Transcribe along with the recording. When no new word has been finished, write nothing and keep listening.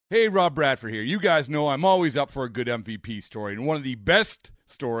Hey, Rob Bradford here. You guys know I'm always up for a good MVP story, and one of the best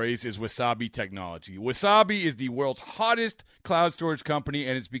stories is Wasabi Technology. Wasabi is the world's hottest cloud storage company,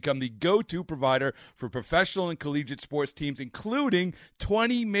 and it's become the go-to provider for professional and collegiate sports teams, including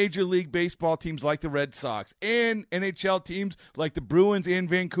 20 Major League Baseball teams like the Red Sox and NHL teams like the Bruins and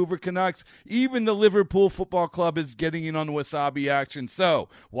Vancouver Canucks. Even the Liverpool Football Club is getting in on the Wasabi action. So,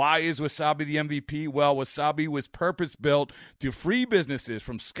 why is Wasabi the MVP? Well, Wasabi was purpose-built to free businesses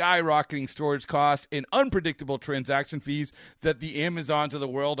from skyrocketing storage costs and unpredictable transaction fees that the Amazons of the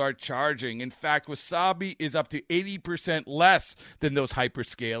world are charging. In fact, Wasabi is up to 80% less than those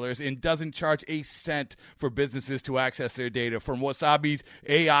hyperscalers and doesn't charge a cent for businesses to access their data. From Wasabi's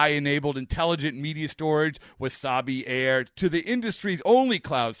AI-enabled intelligent media storage, Wasabi Air, to the industry's only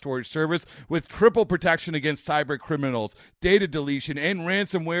cloud storage service with triple protection against cyber criminals, data deletion, and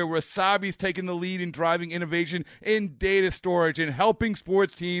ransomware, Wasabi's taken the lead in driving innovation in data storage and helping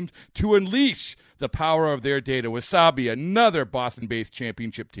sports teams to unleash the power of their data. Wasabi, another Boston-based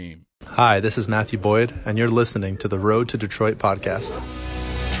championship team. Hi, this is Matthew Boyd, and you're listening to the Road to Detroit podcast.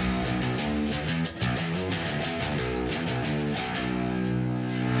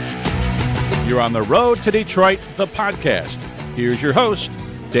 You're on the Road to Detroit, the podcast. Here's your host,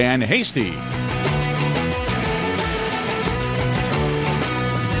 Dan Hasty.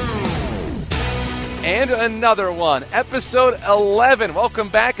 And another one, episode 11. Welcome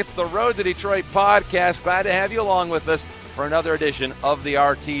back. It's the Road to Detroit podcast. Glad to have you along with us for another edition of the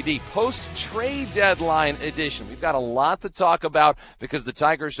RTD post-trade deadline edition. We've got a lot to talk about because the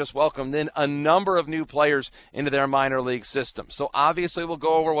Tigers just welcomed in a number of new players into their minor league system. So obviously we'll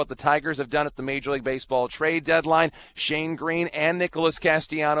go over what the Tigers have done at the Major League Baseball trade deadline. Shane Green and Nicholas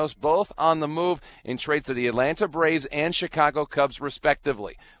Castellanos both on the move in trades to the Atlanta Braves and Chicago Cubs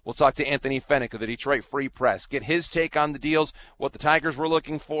respectively. We'll talk to Anthony Fennick of the Detroit Free Press, get his take on the deals, what the Tigers were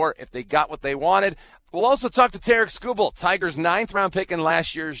looking for, if they got what they wanted. We'll also talk to Tarik Skubal, Tigers' 9th-round pick in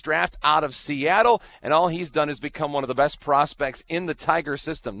last year's draft out of Seattle, and all he's done is become one of the best prospects in the Tiger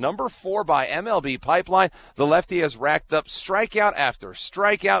system. Number 4 by MLB Pipeline, the lefty has racked up strikeout after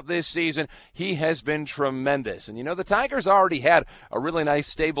strikeout this season. He has been tremendous. And, you know, the Tigers already had a really nice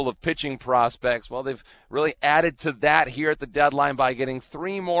stable of pitching prospects. Well, they've really added to that here at the deadline by getting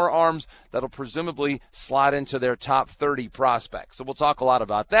 3 more arms that'll presumably slot into their top 30 prospects. So we'll talk a lot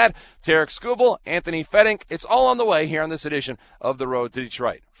about that. Tarik Skubal, Anthony Fennick, it's all on the way here on this edition of The Road to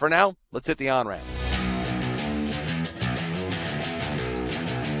Detroit. For now, let's hit the on-ramp.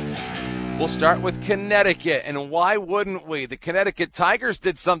 We'll start with Connecticut, and why wouldn't we? The Connecticut Tigers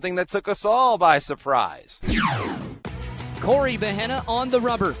did something that took us all by surprise. Corey Bahena on the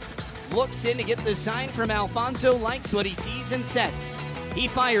rubber. Looks in to get the sign from Alfonso, likes what he sees and sets. He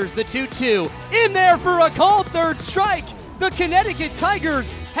fires the 2-2. In there for a called third strike. The Connecticut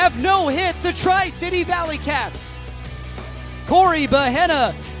Tigers have no-hit the Tri-City Valley Cats. Corey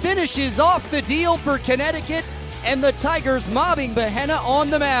Bahena finishes off the deal for Connecticut, and the Tigers mobbing Bahena on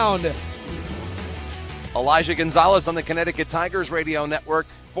the mound. Elijah Gonzalez on the Connecticut Tigers radio network.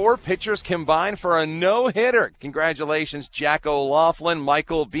 4 pitchers combined for a no-hitter. Congratulations, Jack O'Loughlin,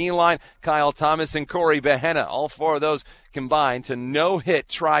 Michael Beeline, Kyle Thomas, and Corey Bahena. All 4 of those combined to no-hit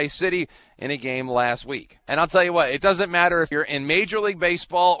Tri-City in a game last week. And I'll tell you what, it doesn't matter if you're in Major League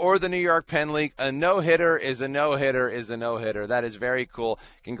Baseball or the New York Penn League, a no-hitter is a no-hitter is a no-hitter. That is very cool.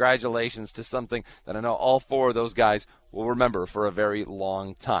 Congratulations to something that I know all 4 of those guys will remember for a very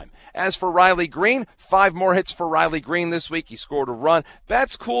long time. As for Riley Green, 5 more hits for Riley Green this week. He scored a run.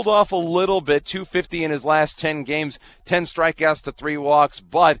 That's cooled off a little bit, 250 in his last 10 games, 10 strikeouts to 3 walks,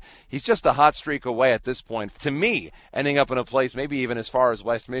 but he's just a hot streak away at this point. To me, ending up in a place maybe even as far as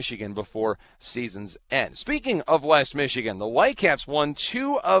West Michigan before season's end. Speaking of West Michigan, the Whitecaps won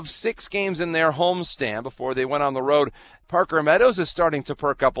 2 of 6 games in their homestand before they went on the road. Parker Meadows is starting to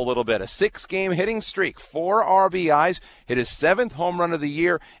perk up a little bit. A 6-game hitting streak, 4 RBIs, hit his 7th home run of the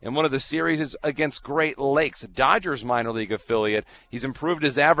year in one of the series against Great Lakes, a Dodgers minor league affiliate. He's improved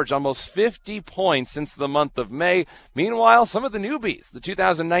his average almost 50 points since the month of May. Meanwhile, some of the newbies, the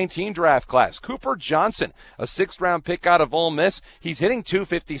 2019 draft class, Cooper Johnson, a 6th-round pick out of Ole Miss. He's hitting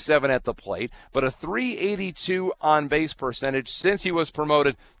 .257 at the plate, but a .382 on-base percentage since he was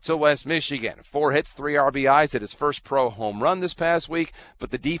promoted to West Michigan. 4 hits, 3 RBIs at his first pro home run this past week,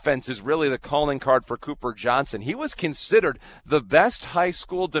 but the defense is really the calling card for Cooper Johnson. He was considered the best high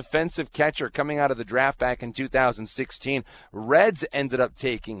school defensive catcher coming out of the draft back in 2016. Reds ended up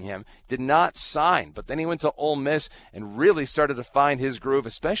taking him, did not sign, but then he went to Ole Miss and really started to find his groove,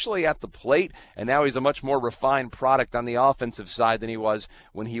 especially at the plate, and now he's a much more refined product on the offensive side than he was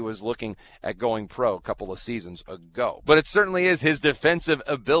when he was looking at going pro a couple of seasons ago. But it certainly is his defensive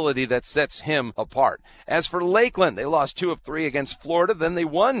ability that sets him apart. As for Lakeland, they lost 2 of 3 against Florida, then they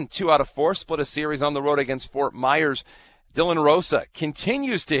won 2 out of 4, split a series on the road against Fort Myers. Dylan Rosa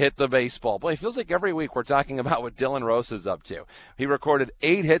continues to hit the baseball. Boy, it feels like every week we're talking about what Dylan Rosa's up to. He recorded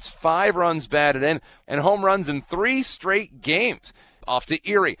 8 hits, 5 runs batted in, and home runs in 3 straight games. Off to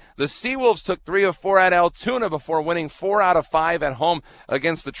Erie. The Seawolves took 3 of 4 at Altoona before winning 4 out of 5 at home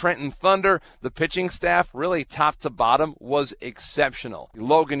against the Trenton Thunder. The pitching staff, really top to bottom, was exceptional.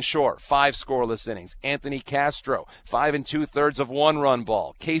 Logan Shore, 5 scoreless innings. Anthony Castro, 5 2/3 of 1-run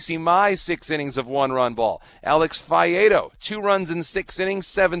ball. Casey Mize, 6 innings of 1-run ball. Alex Faedo, 2 runs in 6 innings,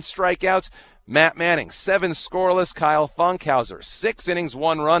 7 strikeouts. Matt Manning, 7 scoreless. Kyle Funkhauser, 6 innings,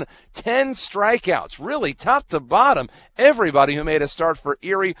 1 run, 10 strikeouts. Really, top to bottom, everybody who made a start for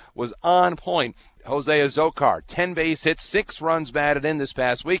Erie was on point. Jose Azocar, 10 base hits, 6 runs batted in this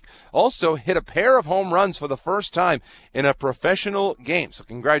past week. Also hit a pair of home runs for the first time in a professional game. So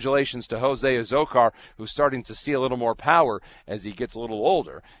congratulations to Jose Azocar, who's starting to see a little more power as he gets a little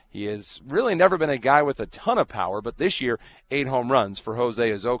older. He has really never been a guy with a ton of power, but this year, 8 home runs for Jose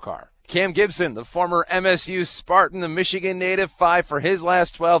Azocar. Cam Gibson, the former MSU Spartan, the Michigan native, 5 for his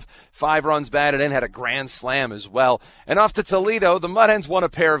last 12, 5 runs batted in, had a grand slam as well. And off to Toledo, the Mud Hens won a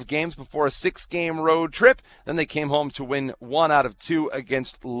pair of games before a 6-game road trip. Then they came home to win 1 out of 2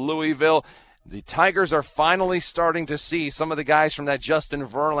 against Louisville. The Tigers are finally starting to see some of the guys from that Justin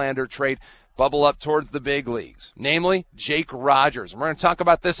Verlander trade bubble up towards the big leagues, namely Jake Rogers. And we're going to talk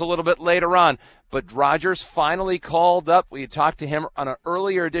about this a little bit later on, but Rogers finally called up. We had talked to him on an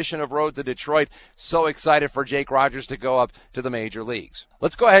earlier edition of Road to Detroit. So excited for Jake Rogers to go up to the major leagues.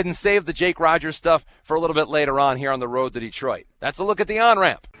 Let's go ahead and save the Jake Rogers stuff for a little bit later on here on the Road to Detroit. That's a look at the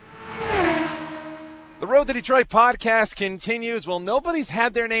on-ramp. The Road to Detroit podcast continues. Well, nobody's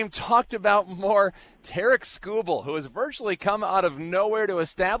had their name talked about more. Tarik Skubal, who has virtually come out of nowhere to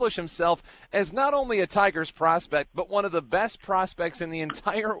establish himself as not only a Tigers prospect, but one of the best prospects in the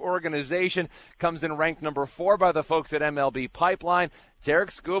entire organization, comes in ranked number 4 by the folks at MLB Pipeline.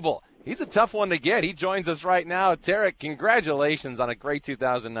 Tarik Skubal, he's a tough one to get. He joins us right now. Tarik, congratulations on a great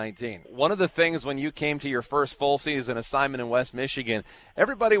 2019. One of the things when you came to your first full season assignment in West Michigan,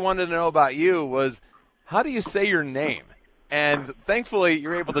 everybody wanted to know about you was, how do you say your name? And thankfully,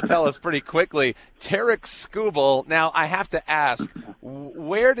 you're able to tell us pretty quickly. Tarik Skubal. Now, I have to ask,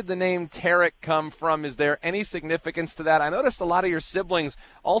 where did the name Tarik come from? Is there any significance to that? I noticed a lot of your siblings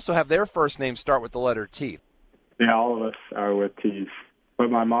also have their first names start with the letter T. Yeah, all of us are with T's. But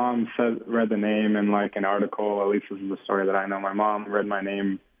my mom read the name in like an article. At least this is the story that I know. My mom read my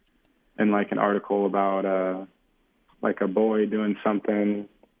name in like an article about like a boy doing something.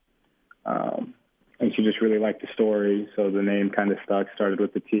 And she just really liked the story, so the name kind of stuck, started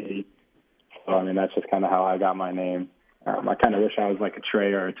with the T. So, I mean, that's just kind of how I got my name. I kind of wish I was like a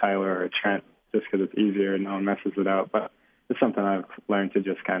Trey or a Tyler or a Trent, just because it's easier and no one messes it up. But it's something I've learned to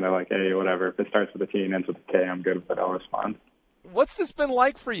just kind of like, hey, whatever. If it starts with a T and ends with a K, I'm good with it. I'll respond. What's this been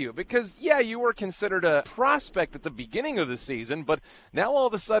like for you? Because, yeah, you were considered a prospect at the beginning of the season, but now all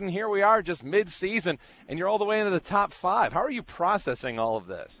of a sudden here we are just mid-season, and you're all the way into the top 5. How are you processing all of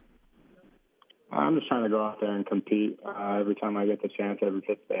this? I'm just trying to go out there and compete every time I get the chance, every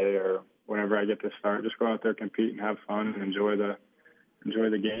fifth day or whenever I get to start. Just go out there, compete, and have fun and enjoy the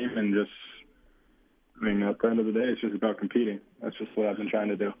game. And just, I mean, at the end of the day, it's just about competing. That's just what I've been trying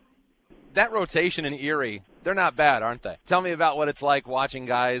to do. That rotation in Erie, they're not bad, aren't they? Tell me about what it's like watching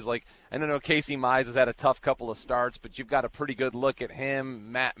guys like, I don't know, Casey Mize has had a tough couple of starts, but you've got a pretty good look at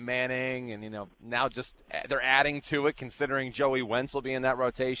him, Matt Manning, and, you know, now just they're adding to it considering Joey Wentz will be in that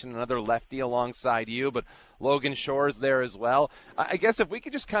rotation, another lefty alongside you, but Logan Shore's there as well. I guess if we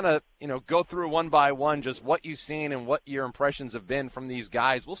could just kind of, you know, go through one by one just what you've seen and what your impressions have been from these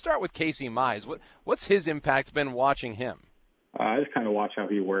guys. We'll start with Casey Mize. What's his impact been watching him? I just kind of watch how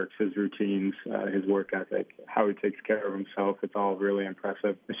he works, his routines, his work ethic, how he takes care of himself. It's all really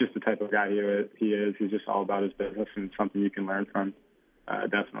impressive. It's just the type of guy he is. He's just all about his business, and it's something you can learn from,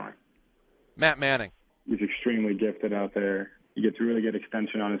 definitely. Matt Manning. He's extremely gifted out there. He gets really good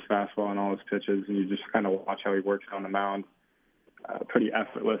extension on his fastball and all his pitches, and you just kind of watch how he works on the mound. Pretty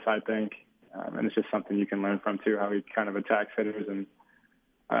effortless, I think. And it's just something you can learn from, too, how he kind of attacks hitters and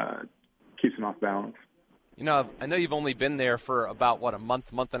keeps them off balance. I know you've only been there for about, a month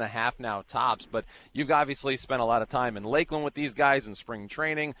and a half now tops, but you've obviously spent a lot of time in Lakeland with these guys in spring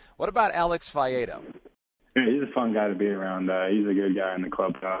training. What about Alex Faedo? Yeah, he's a fun guy to be around. He's a good guy in the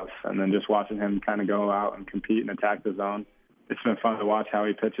clubhouse. And then just watching him kind of go out and compete and attack the zone, it's been fun to watch how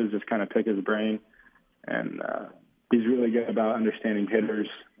he pitches, just kind of pick his brain. And he's really good about understanding hitters,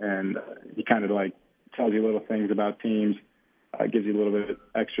 and he kind of tells you little things about teams. Gives you a little bit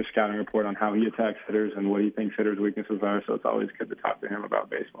extra scouting report on how he attacks hitters and what he thinks hitters' weaknesses are, so it's always good to talk to him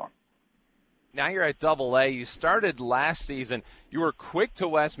about baseball. Now you're at Double-A. You started last season. You were quick to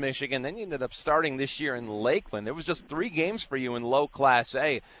West Michigan. Then you ended up starting this year in Lakeland. There was just 3 games for you in low Class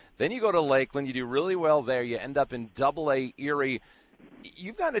A. Then you go to Lakeland. You do really well there. You end up in Double-A Erie.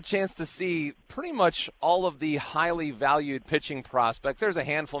 You've gotten a chance to see pretty much all of the highly valued pitching prospects. There's a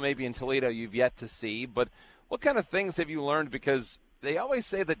handful maybe in Toledo you've yet to see, but what kind of things have you learned? Because they always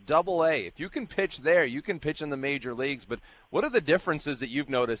say that Double-A, if you can pitch there, you can pitch in the major leagues. But what are the differences that you've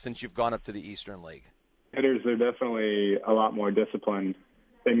noticed since you've gone up to the Eastern League? Hitters are definitely a lot more disciplined.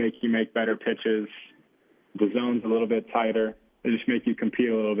 They make you make better pitches. The zone's a little bit tighter. They just make you compete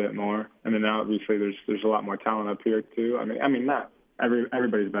a little bit more. And then obviously there's a lot more talent up here too. I mean not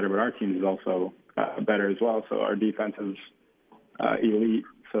everybody's better, but our team is also better as well. So our defense is elite.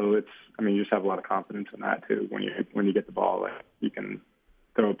 So you just have a lot of confidence in that too. When you get the ball, you can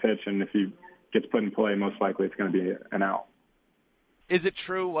throw a pitch, and if you gets put in play, most likely it's going to be an out. Is it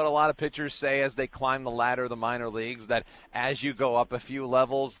true what a lot of pitchers say as they climb the ladder of the minor leagues, that as you go up a few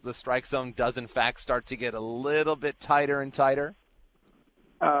levels, the strike zone does in fact start to get a little bit tighter and tighter?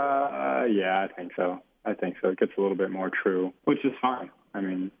 Yeah, I think so. It gets a little bit more true, which is fine. I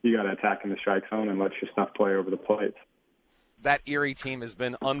mean, you got to attack in the strike zone and let your stuff play over the plate. That Erie team has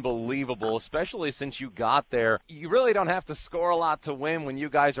been unbelievable, especially since you got there. You really don't have to score a lot to win when you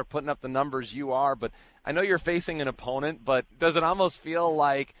guys are putting up the numbers you are, but I know you're facing an opponent, but does it almost feel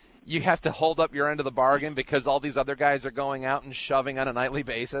like you have to hold up your end of the bargain because all these other guys are going out and shoving on a nightly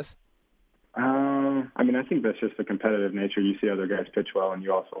basis? I think that's just the competitive nature. You see other guys pitch well, and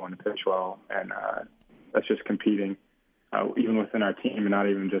you also want to pitch well, and that's just competing, even within our team, and not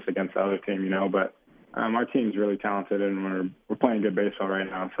even just against the other team, but our team's really talented, and we're playing good baseball right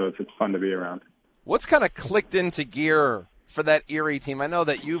now, so it's fun to be around. What's kind of clicked into gear for that Erie team? I know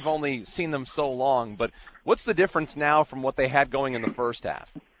that you've only seen them so long, but what's the difference now from what they had going in the first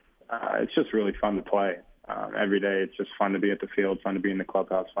half? It's just really fun to play. Every day it's just fun to be at the field, fun to be in the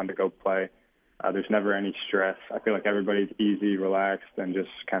clubhouse, fun to go play. There's never any stress. I feel like everybody's easy, relaxed, and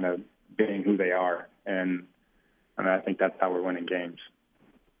just kind of being who they are, and I think that's how we're winning games.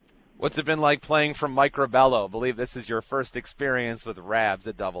 What's it been like playing from Mike Rabello? I believe this is your first experience with Rabs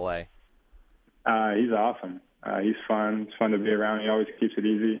at Double-A. He's awesome. He's fun. It's fun to be around. He always keeps it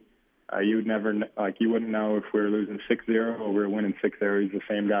easy. You wouldn't know if we were losing 6-0 or we were winning 6-0. He's the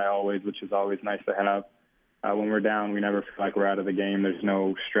same guy always, which is always nice to have. When we're down, we never feel like we're out of the game. There's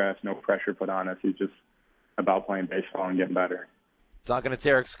no stress, no pressure put on us. He's just about playing baseball and getting better. Talking to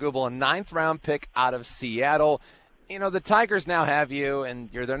Tarik Skubal, a 9th-round pick out of Seattle. The Tigers now have you, and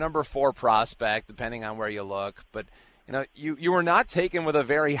you're their number 4 prospect, depending on where you look. But, you were not taken with a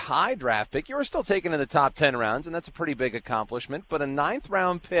very high draft pick. You were still taken in the top 10 rounds, and that's a pretty big accomplishment. But a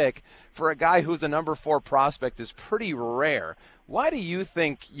 9th-round pick for a guy who's a number 4 prospect is pretty rare. Why do you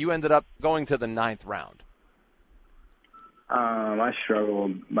think you ended up going to the 9th round? I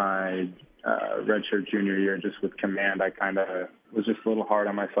struggled my redshirt junior year just with command. I kind of was just a little hard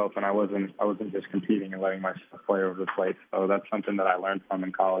on myself, and I wasn't just competing and letting myself play over the plate. So that's something that I learned from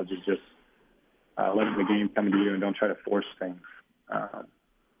in college, is just letting the game come to you and don't try to force things.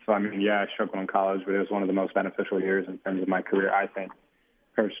 I struggled in college, but it was one of the most beneficial years in terms of my career, I think,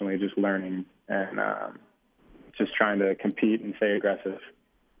 personally, just learning and just trying to compete and stay aggressive.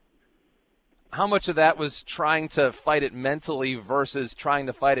 How much of that was trying to fight it mentally versus trying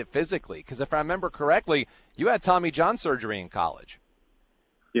to fight it physically? Because if I remember correctly, you had Tommy John surgery in college.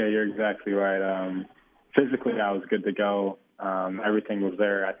 Yeah, you're exactly right. Physically, I was good to go. Everything was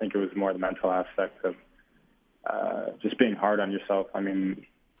there. I think it was more the mental aspect of just being hard on yourself. I mean,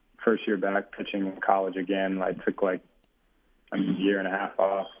 first year back pitching in college again, I took a year and a half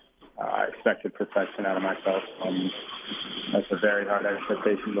off. I expected perfection out of myself, and that's a very hard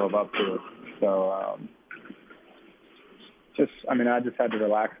expectation to live up to. So, I just had to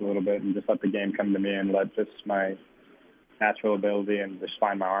relax a little bit and just let the game come to me and let just my natural ability and just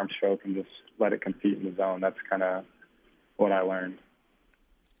find my arm stroke and just let it compete in the zone. That's kind of what I learned.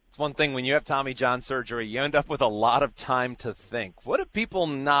 It's one thing when you have Tommy John surgery, you end up with a lot of time to think. What do people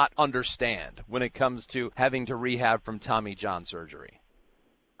not understand when it comes to having to rehab from Tommy John surgery?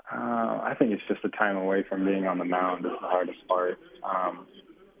 I think it's just the time away from being on the mound is the hardest part.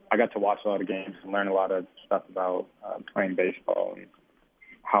 I got to watch a lot of games and learn a lot of stuff about playing baseball and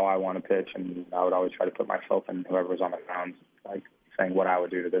how I want to pitch, and I would always try to put myself in whoever was on the mound, like saying what I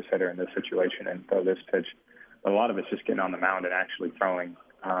would do to this hitter in this situation and throw this pitch. But a lot of it's just getting on the mound and actually throwing.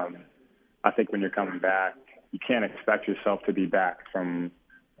 I think when you're coming back, you can't expect yourself to be back from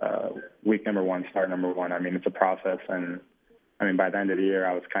week number one, start number one. I mean, it's a process, and I mean, by the end of the year,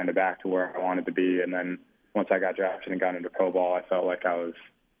 I was kind of back to where I wanted to be. And then once I got drafted and got into pro ball, I felt like I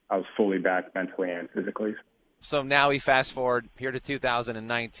was fully back mentally and physically. So now we fast forward here to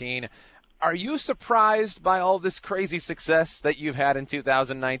 2019. Are you surprised by all this crazy success that you've had in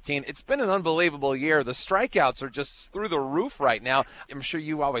 2019? It's been an unbelievable year. The strikeouts are just through the roof right now. I'm sure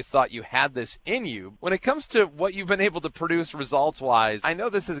you always thought you had this in you. When it comes to what you've been able to produce results-wise, I know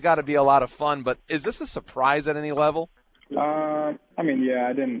this has got to be a lot of fun, but is this a surprise at any level? I mean,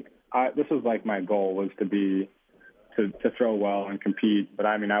 yeah, this was like my goal was to throw well and compete, but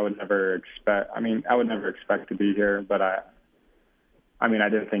I mean, I would never expect to be here, but I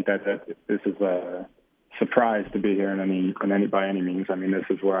didn't think that this is a surprise to be here by any means. I mean, this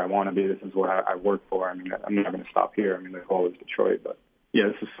is where I want to be. This is what I work for. I mean, I'm not going to stop here. I mean, the goal is Detroit, but yeah,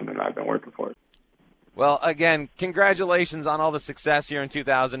 this is something that I've been working for. Well, again, congratulations on all the success here in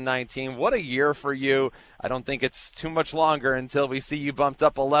 2019. What a year for you. I don't think it's too much longer until we see you bumped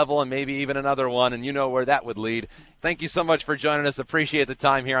up a level and maybe even another one, and you know where that would lead. Thank you so much for joining us. Appreciate the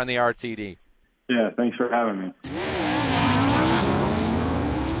time here on the RTD. Yeah, thanks for having me.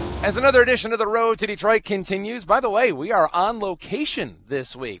 As another edition of The Road to Detroit continues, by the way, we are on location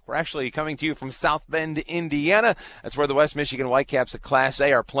this week. We're actually coming to you from South Bend, Indiana. That's where the West Michigan Whitecaps of Class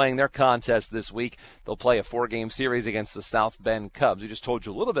A are playing their contest this week. They'll play a 4-game series against the South Bend Cubs. We just told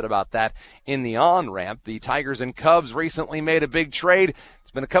you a little bit about that in the on-ramp. The Tigers and Cubs recently made a big trade.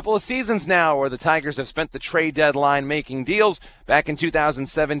 It's been a couple of seasons now where the Tigers have spent the trade deadline making deals. Back in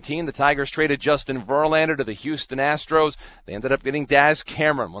 2017, the Tigers traded Justin Verlander to the Houston Astros. They ended up getting Daz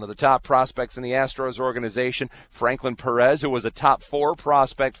Cameron, one of the top prospects in the Astros organization, Franklin Perez, who was a top 4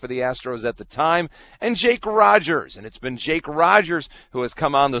 prospect for the Astros at the time, and Jake Rogers. And it's been Jake Rogers who has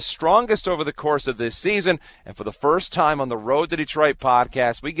come on the strongest over the course of this season. And for the first time on the Road to Detroit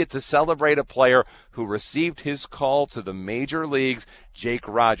podcast, we get to celebrate a player who received his call to the major leagues. Jake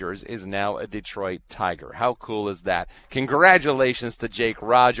Rogers is now a Detroit Tiger. How cool is that? Congratulations to Jake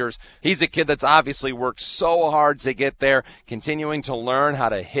Rogers. He's a kid that's obviously worked so hard to get there, continuing to learn how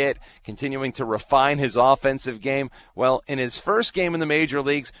to hit, continuing to refine his offensive game. Well, in his first game in the major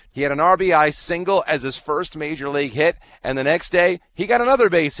leagues, he had an RBI single as his first major league hit, and the next day, he got another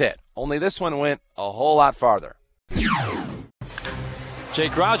base hit. Only this one went a whole lot farther.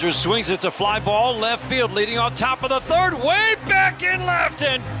 Jake Rogers swings it to fly ball left field, leading on top of the third, way back in left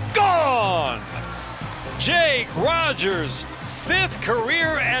and gone. Jake Rogers, 5th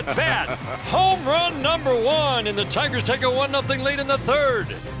career at bat, home run number 1, and the Tigers take a 1-0 lead in the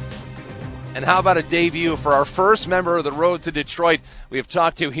 3rd. And how about a debut for our first member of the Road to Detroit we have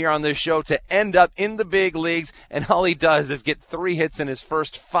talked to here on this show to end up in the big leagues, and all he does is get 3 hits in his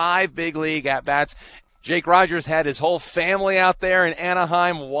first 5 big league at-bats. Jake Rogers had his whole family out there in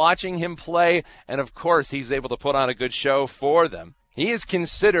Anaheim watching him play, and of course he's able to put on a good show for them. He is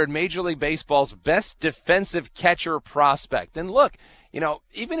considered Major League Baseball's best defensive catcher prospect. And look,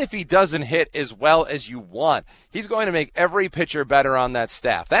 even if he doesn't hit as well as you want, he's going to make every pitcher better on that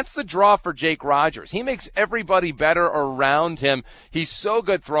staff. That's the draw for Jake Rogers. He makes everybody better around him. He's so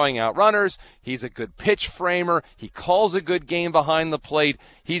good throwing out runners. He's a good pitch framer. He calls a good game behind the plate.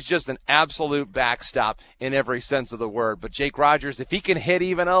 He's just an absolute backstop in every sense of the word. But Jake Rogers, if he can hit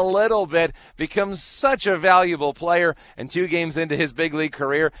even a little bit, becomes such a valuable player. And 2 games into his big league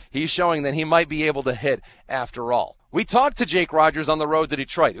career, he's showing that he might be able to hit after all. We talked to Jake Rogers on the Road to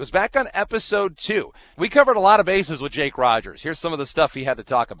Detroit. It was back on episode 2. We covered a lot of bases with Jake Rogers. Here's some of the stuff he had to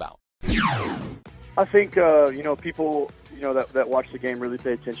talk about. I think, people, that watch the game really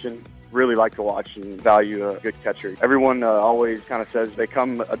pay attention, really like to watch and value a good catcher. Everyone always kind of says they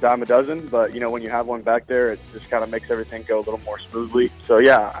come a dime a dozen, but, when you have one back there, it just kind of makes everything go a little more smoothly. So,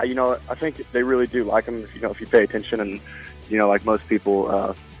 yeah, I think they really do like him, if you pay attention and, like most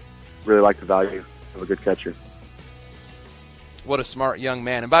people, really like the value of a good catcher. What a smart young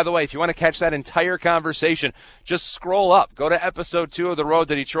man. And by the way, if you want to catch that entire conversation, just scroll up. Go to episode 2 of The Road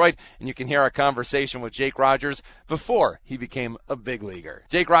to Detroit, and you can hear our conversation with Jake Rogers before he became a big leaguer.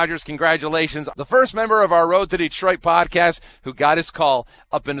 Jake Rogers, congratulations. The first member of our Road to Detroit podcast who got his call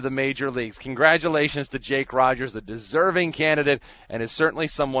up into the major leagues. Congratulations to Jake Rogers, a deserving candidate, and is certainly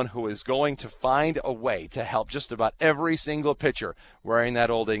someone who is going to find a way to help just about every single pitcher wearing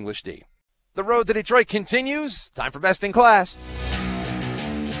that Old English D. The Road to Detroit continues. Time for Best in Class.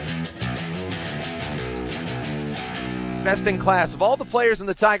 Best in Class. Of all the players in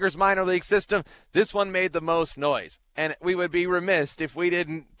the Tigers minor league system, this one made the most noise. And we would be remiss if we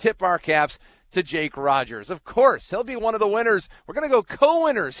didn't tip our caps to Jake Rogers. Of course, he'll be one of the winners. We're going to go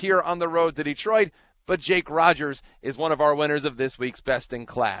co-winners here on The Road to Detroit. But Jake Rogers is one of our winners of this week's Best in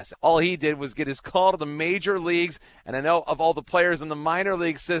Class. All he did was get his call to the major leagues, and I know of all the players in the minor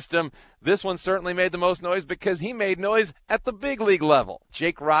league system, this one certainly made the most noise because he made noise at the big league level.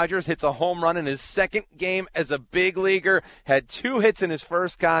 Jake Rogers hits a home run in his second game as a big leaguer, had 2 hits in his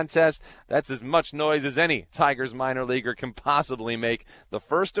first contest. That's as much noise as any Tigers minor leaguer can possibly make. The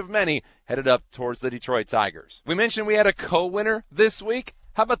first of many headed up towards the Detroit Tigers. We mentioned we had a co-winner this week.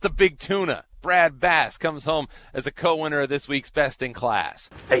 How about the Big Tuna? Brad Bass comes home as a co-winner of this week's Best in Class.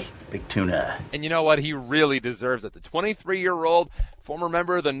 Hey, Big Tuna. And you know what? He really deserves it. The 23-year-old former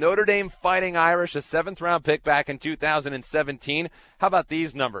member of the Notre Dame Fighting Irish, a 7th-round pick back in 2017. How about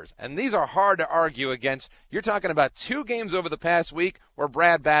these numbers? And these are hard to argue against. You're talking about 2 games over the past week where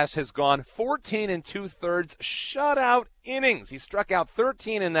Brad Bass has gone 14 2/3 shutout innings. He struck out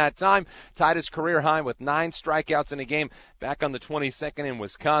 13 in that time, tied his career high with 9 strikeouts in a game back on the 22nd in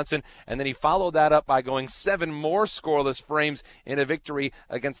Wisconsin, and then he followed that up by going 7 more scoreless frames in a victory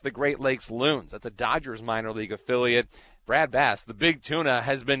against the Great Lakes Loons. That's a Dodgers minor league affiliate. Brad Bass, the Big Tuna,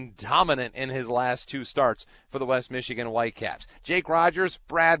 has been dominant in his last 2 starts for the West Michigan Whitecaps. Jake Rogers,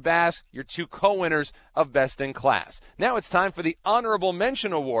 Brad Bass, your 2 co-winners of Best in Class. Now it's time for the Honorable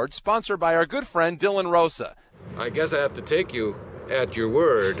Mention Award, sponsored by our good friend Dylan Rosa. I guess I have to take you at your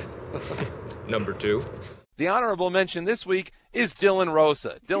word. Number 2. The honorable mention this week is Dylan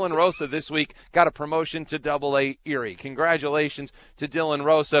Rosa. Dylan Rosa this week got a promotion to Double-A Erie. Congratulations to Dylan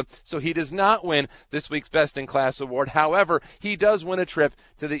Rosa. So he does not win this week's Best in Class award. However, he does win a trip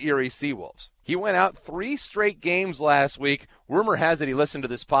to the Erie Seawolves. He went out 3 straight games last week. Rumor has it he listened to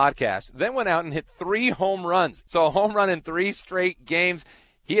this podcast, then went out and hit 3 home runs. So a home run in 3 straight games.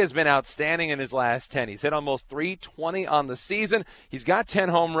 He has been outstanding in his last 10. He's hit almost .320 on the season. He's got 10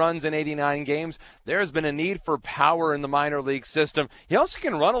 home runs in 89 games. There has been a need for power in the minor league system. He also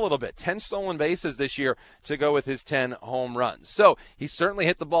can run a little bit. 10 stolen bases this year to go with his 10 home runs. So he certainly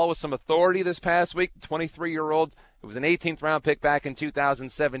hit the ball with some authority this past week. The 23-year-old. It was an 18th round pick back in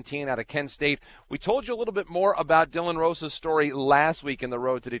 2017 out of Kent State. We told you a little bit more about Dylan Rosa's story last week in the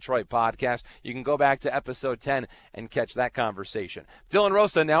Road to Detroit podcast. You can go back to episode 10 and catch that conversation. Dylan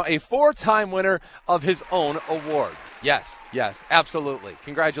Rosa now a 4-time winner of his own award. Yes, absolutely.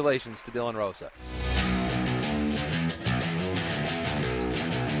 Congratulations to Dylan Rosa.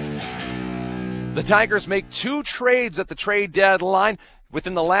 The Tigers make 2 trades at the trade deadline.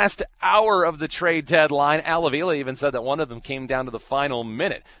 Within the last hour of the trade deadline, Al Avila even said that one of them came down to the final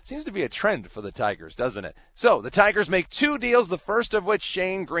minute. Seems to be a trend for the Tigers, doesn't it? So the Tigers make 2 deals, the first of which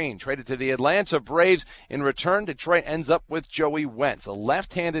Shane Green, traded to the Atlanta Braves. In return, Detroit ends up with Joey Wentz, a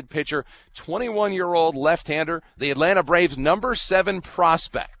left-handed pitcher, 21-year-old left-hander, the Atlanta Braves' number 7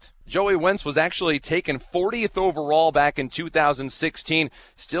 prospect. Joey Wentz was actually taken 40th overall back in 2016,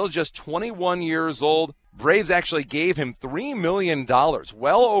 still just 21 years old. Braves actually gave him $3 million,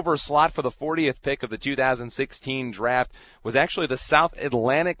 well over slot for the 40th pick of the 2016 draft, was actually the South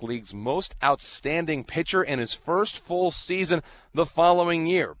Atlantic League's most outstanding pitcher in his first full season the following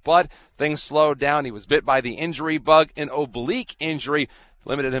year. But things slowed down. He was bit by the injury bug, an oblique injury,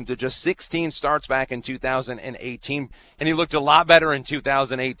 limited him to just 16 starts back in 2018, and he looked a lot better in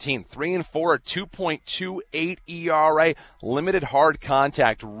 2018. 3-4, a 2.28 ERA, limited hard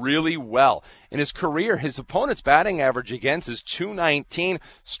contact really well. In his career, his opponent's batting average against is .219,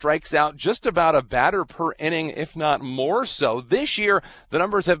 strikes out just about a batter per inning, if not more so. This year, the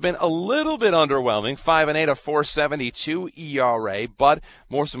numbers have been a little bit underwhelming, 5-8, a 4.72 ERA, but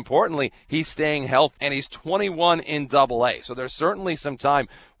most importantly, he's staying healthy, and he's 21 in Double-A. So there's certainly some time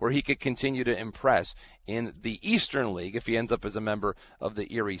where he could continue to impress in the Eastern League if he ends up as a member of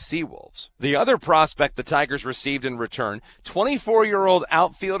the Erie Seawolves. The other prospect the Tigers received in return, 24-year-old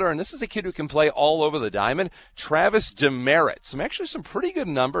outfielder, and this is a kid who can play all over the diamond, Travis Demeritte. Some pretty good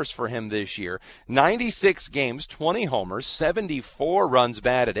numbers for him this year. 96 games, 20 homers, 74 runs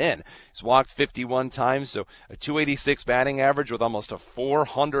batted in. He's walked 51 times, so a 286 batting average with almost a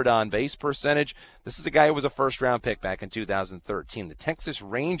 400 on-base percentage. This is a guy who was a first-round pick back in 2013. The Texas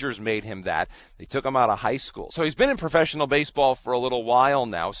Rangers made him that. They took him out of high school. So he's been in professional baseball for a little while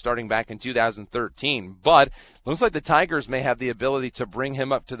now, starting back in 2013. But looks like the Tigers may have the ability to bring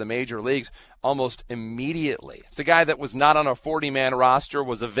him up to the major leagues almost immediately. It's a guy that was not on a 40-man roster,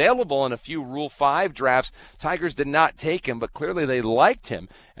 was available in a few Rule 5 drafts. Tigers did not take him, but clearly they liked him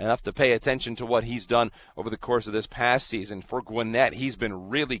enough to pay attention to what he's done over the course of this past season. For Gwinnett, he's been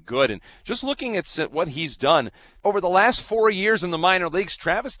really good. And just looking at what he's done over the last 4 years in the minor leagues,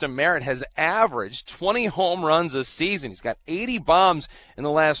 Travis Demeritte has averaged 20 home runs a season. He's got 80 bombs in the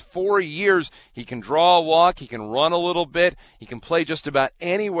last 4 years. He can draw a walk. He can run a little bit. He can play just about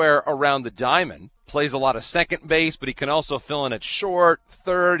anywhere around the diamond. Plays a lot of second base, but he can also fill in at short,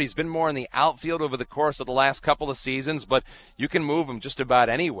 third. He's been more in the outfield over the course of the last couple of seasons, but you can move him just about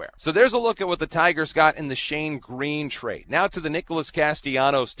anywhere. So there's a look at what the Tigers got in the Shane Green trade. Now to the Nicholas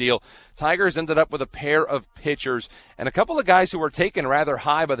Castellanos deal. Tigers ended up with a pair of pitchers and a couple of guys who were taken rather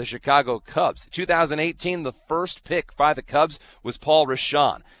high by the Chicago Cubs. 2018, the first pick by the Cubs was Paul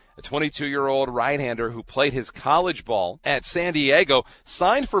Rashan, a 22-year-old right-hander who played his college ball at San Diego,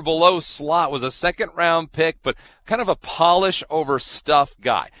 signed for below slot, was a second-round pick, but kind of a polish-over-stuff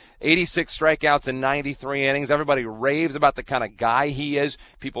guy. 86 strikeouts in 93 innings. Everybody raves about the kind of guy he is.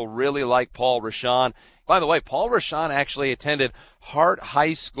 People really like Paul Rashan. By the way, Paul Rashan actually attended Hart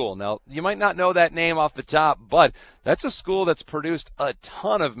High School. Now, you might not know that name off the top, but that's a school that's produced a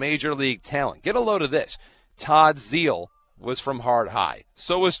ton of major league talent. Get a load of this. Todd Zeal was from Hart High.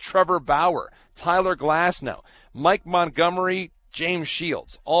 So was Trevor Bauer, Tyler Glasnow, Mike Montgomery, James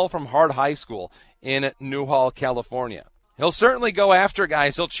Shields, all from Hart High School in Newhall, California. He'll certainly go after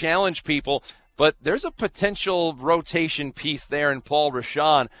guys. He'll challenge people, but there's a potential rotation piece there in Paul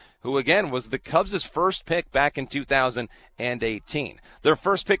Rashan, who, again, was the Cubs' first pick back in 2018. Their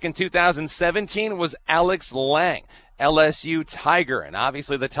first pick in 2017 was Alex Lang, LSU Tiger, and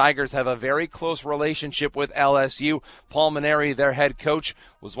obviously the Tigers have a very close relationship with LSU. Paul Mainieri, their head coach,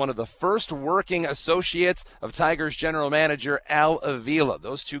 was one of the first working associates of Tigers general manager Al Avila.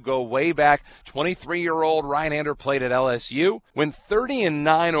 Those two go way back. 23-year-old right-hander played at LSU, went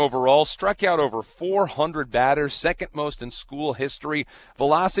 30-9 overall, struck out over 400 batters, second most in school history.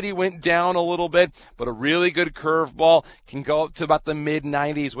 Velocity went down a little bit, but a really good curveball, can go up to about the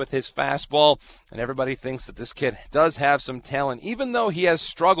mid-90s with his fastball, and everybody thinks that this kid does have some talent, even though he has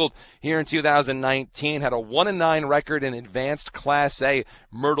struggled here in 2019, had a 1-9 record in advanced Class A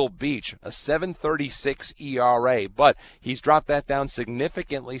Myrtle Beach, a 7.36 ERA, but he's dropped that down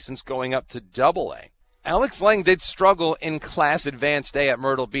significantly since going up to Double-A. Alex Lang did struggle in Class Advanced A at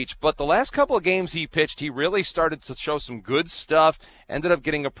Myrtle Beach, but the last couple of games he pitched, he really started to show some good stuff, ended up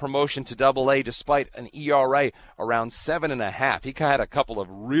getting a promotion to Double-A despite an ERA around 7.5. He had a couple of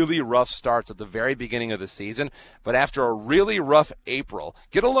really rough starts at the very beginning of the season, but after a really rough April,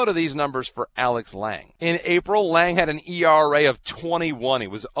 get a load of these numbers for Alex Lang. In April, Lang had an ERA of 21. He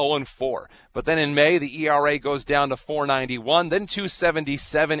was 0-4. But then in May, the ERA goes down to 4.91, then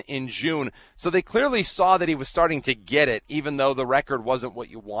 2.77 in June. So they clearly saw that he was starting to get it, even though the record wasn't what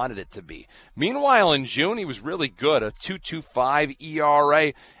you wanted it to be. Meanwhile, in June, he was really good, a 2.25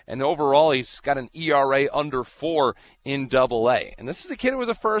 ERA, and overall he's got an ERA under 4 in Double-A. And this is a kid who was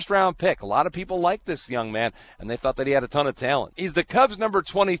a first-round pick. A lot of people like this young man, and they thought that he had a ton of talent. He's the Cubs' number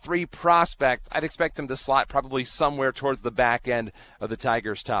 23 prospect. I'd expect him to slot probably somewhere towards the back end of the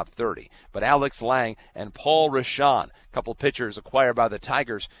Tigers' top 30. But Alex Lang and Paul Rashan, a couple pitchers acquired by the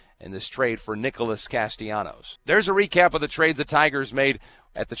Tigers in this trade for Nicholas Castellanos. There's a recap of the trades the Tigers made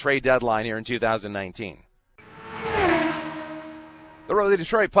at the trade deadline here in 2019. The Road to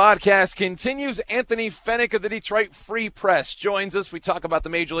Detroit podcast continues. Anthony Fennick of the Detroit Free Press joins us. We talk about the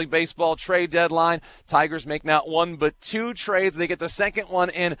Major League Baseball trade deadline. Tigers make not one but two trades. They get the second one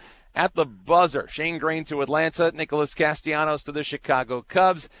in at the buzzer. Shane Green to Atlanta, Nicholas Castellanos to the Chicago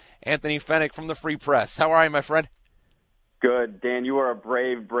Cubs. Anthony Fennick from the Free Press. How are you, my friend? Good. Dan, you are a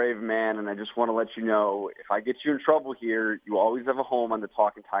brave, brave man, and I just want to let you know, if I get you in trouble here, you always have a home on the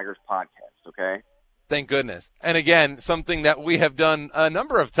Talking Tigers podcast, okay? Thank goodness. And again, something that we have done a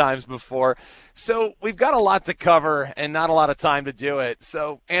number of times before. So we've got a lot to cover and not a lot of time to do it.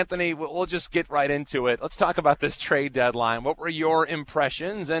 So, Anthony, we'll just get right into it. Let's talk about this trade deadline. What were your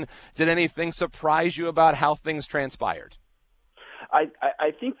impressions, and did anything surprise you about how things transpired?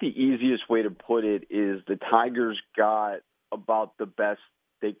 I think the easiest way to put it is the Tigers got about the best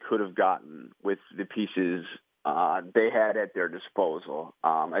they could have gotten with the pieces they had at their disposal.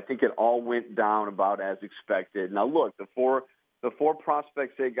 I think it all went down about as expected. Now, look, the four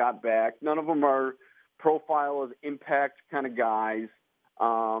prospects they got back, none of them are profile as impact kind of guys,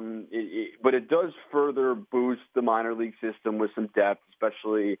 but it does further boost the minor league system with some depth,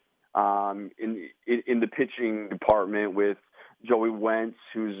 especially in the pitching department with Joey Wentz,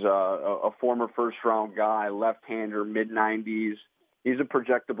 who's a former first-round guy, left-hander, mid-90s. He's a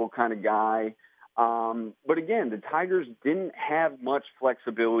projectable kind of guy. But again, the Tigers didn't have much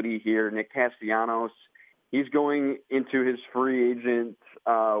flexibility here. Nick Castellanos, he's going into his free agent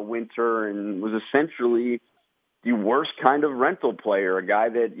winter and was essentially the worst kind of rental player, a guy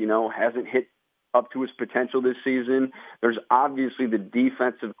that, hasn't hit up to his potential this season. There's obviously the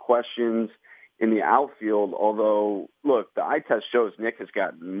defensive questions in the outfield, although, look, the eye test shows Nick has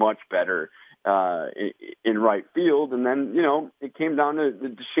gotten much better in right field. And then, it came down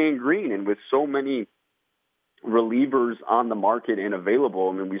to Shane Green. And with so many relievers on the market and available,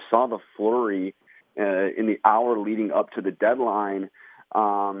 I mean, we saw the flurry in the hour leading up to the deadline.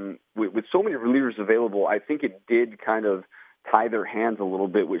 With so many relievers available, I think it did kind of tie their hands a little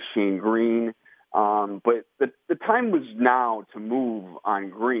bit with Shane Green. But the time was now to move on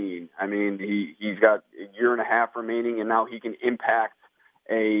Green. I mean, he's got a year and a half remaining, and now he can impact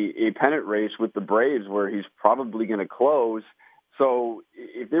a pennant race with the Braves where he's probably going to close. So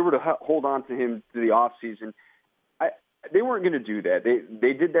if they were to hold on to him to the offseason, they weren't going to do that.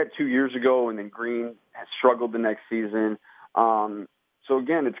 They did that 2 years ago, and then Green has struggled the next season. So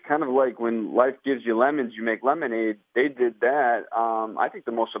again, it's kind of like when life gives you lemons, you make lemonade. They did that. I think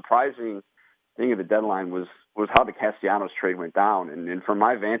the most surprising thing of the deadline was how the Castellanos trade went down. And from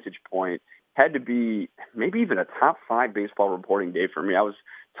my vantage point, had to be maybe even a top 5 baseball reporting day for me. I was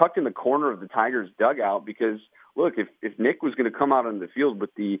tucked in the corner of the Tigers dugout because, look, if Nick was going to come out on the field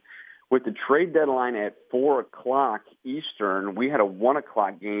with the trade deadline at 4:00 Eastern, we had a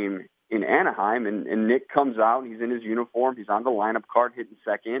 1:00 game in Anaheim, and Nick comes out, he's in his uniform, he's on the lineup card hitting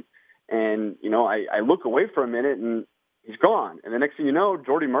second, and, I look away for a minute, and he's gone. And the next thing you know,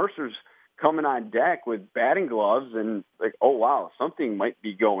 Jordy Mercer's coming on deck with batting gloves, and like, oh, wow, something might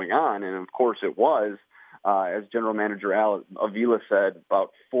be going on. And, of course, it was. As General Manager Al Avila said, about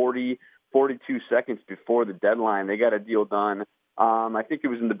 42 seconds before the deadline, they got a deal done. I think it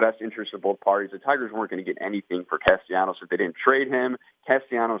was in the best interest of both parties. The Tigers weren't going to get anything for Castellanos if they didn't trade him.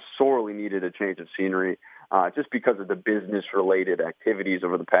 Castellanos sorely needed a change of scenery just because of the business-related activities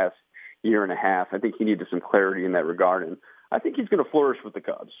over the past year and a half. I think he needed some clarity in that regard, and I think he's going to flourish with the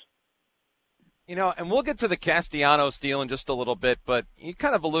Cubs. And we'll get to the Castellanos deal in just a little bit, but you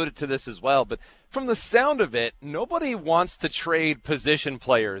kind of alluded to this as well. But from the sound of it, nobody wants to trade position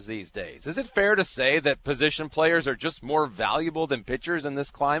players these days. Is it fair to say that position players are just more valuable than pitchers in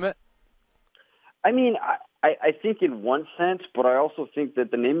this climate? I mean, I think in one sense, but I also think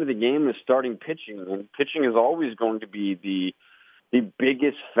that the name of the game is starting pitching, and pitching is always going to be the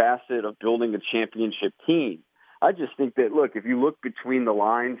biggest facet of building a championship team. I just think that, look, if you look between the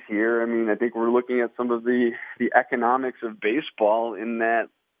lines here, I mean, I think we're looking at some of the economics of baseball in that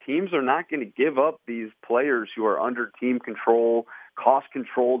teams are not going to give up these players who are under team control, cost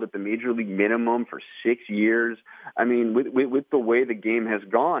controlled at the major league minimum for 6 years. I mean, with the way the game has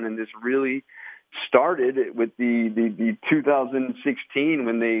gone, and this really started with the 2016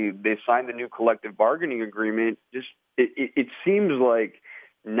 when they signed the new collective bargaining agreement. Just it seems like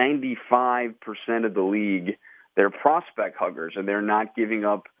 95% of the league, they're prospect huggers, and they're not giving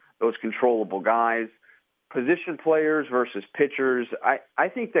up those controllable guys. Position players versus pitchers, I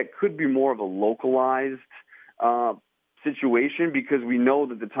think that could be more of a localized situation because we know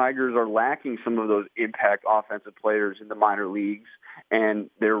that the Tigers are lacking some of those impact offensive players in the minor leagues, and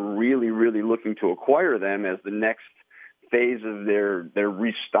they're really, really looking to acquire them as the next phase of their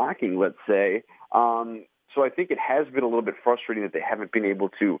restocking, let's say. So I think it has been a little bit frustrating that they haven't been able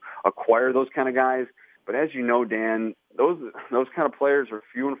to acquire those kind of guys. But as you know, Dan, those kind of players are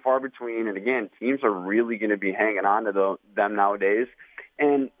few and far between. And again, teams are really going to be hanging on to them nowadays.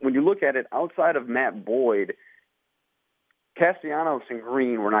 And when you look at it, outside of Matt Boyd, Castellanos and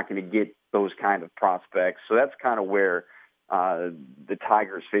Green, we're not going to get those kind of prospects. So that's kind of where the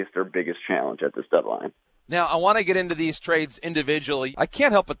Tigers face their biggest challenge at this deadline. Now, I want to get into these trades individually. I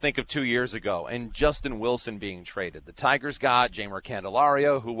can't help but think of 2 years ago and Justin Wilson being traded. The Tigers got Jeimer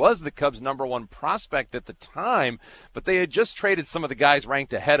Candelario, who was the Cubs' #1 prospect at the time, but they had just traded some of the guys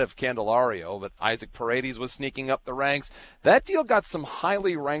ranked ahead of Candelario, but Isaac Paredes was sneaking up the ranks. That deal got some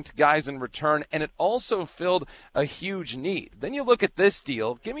highly ranked guys in return, and it also filled a huge need. Then you look at this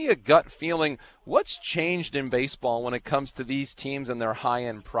deal. Give me a gut feeling. What's changed in baseball when it comes to these teams and their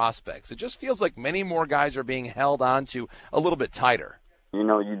high-end prospects? It just feels like many more guys are being held on to a little bit tighter. You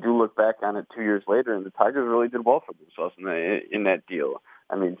know, you do look back on it 2 years later, and the Tigers really did well for themselves in that deal.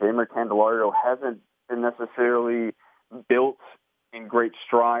 I mean, Jeimer Candelario hasn't been necessarily built in great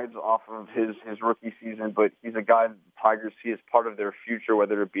strides off of his rookie season, but he's a guy that the Tigers see as part of their future,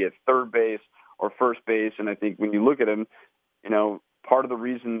 whether it be at third base or first base. And I think when you look at him, you know, part of the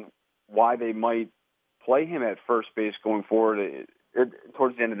reason why they might play him at first base going forward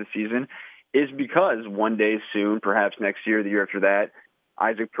towards the end of the season is because one day soon, perhaps next year, the year after that,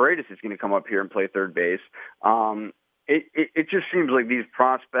 Isaac Paredes is going to come up here and play third base. It just seems like these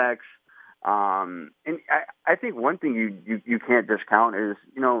prospects, and I think one thing you can't discount is,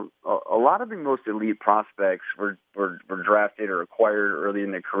 you know, a lot of the most elite prospects were drafted or acquired early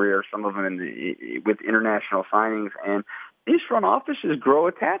in their career, some of them with international signings, and these front offices grow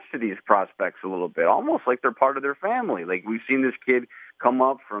attached to these prospects a little bit, almost like they're part of their family. Like we've seen this kid come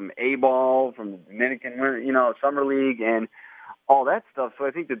up from A-ball, from the Dominican, you know, Summer League, and all that stuff. So I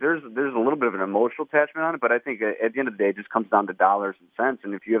think that there's a little bit of an emotional attachment on it, but I think at the end of the day, it just comes down to dollars and cents.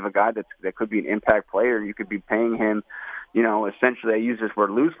 And if you have a guy that could be an impact player, you could be paying him, you know, essentially, I use this word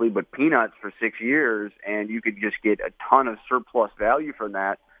loosely, but peanuts for 6 years, and you could just get a ton of surplus value from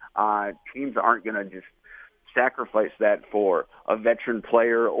that. Teams aren't going to just sacrifice that for a veteran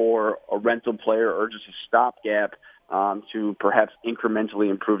player or a rental player or just a stopgap to perhaps incrementally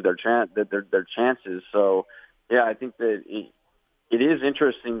improve their chances. So, yeah, I think that it is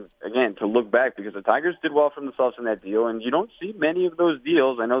interesting, again, to look back because the Tigers did well for themselves in that deal, and you don't see many of those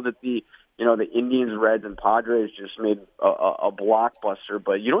deals. I know that the Indians, Reds, and Padres just made a blockbuster,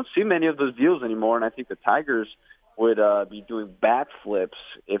 but you don't see many of those deals anymore, and I think the Tigers would be doing backflips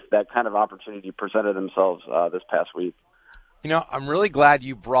if that kind of opportunity presented themselves this past week. You know, I'm really glad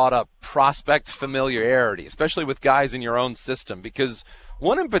you brought up prospect familiarity, especially with guys in your own system, because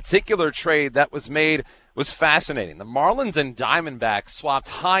one in particular trade that was made was fascinating. The Marlins and Diamondbacks swapped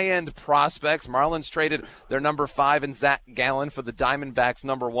high-end prospects. Marlins traded their #5 in Zach Gallen for the Diamondbacks'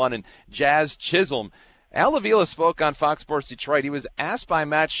 #1 and Jazz Chisholm. Al Avila spoke on Fox Sports Detroit. He was asked by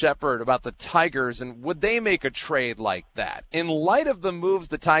Matt Shepard about the Tigers and would they make a trade like that. In light of the moves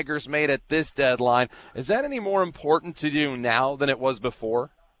the Tigers made at this deadline, is that any more important to do now than it was before?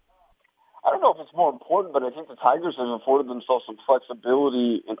 I don't know if it's more important, but I think the Tigers have afforded themselves some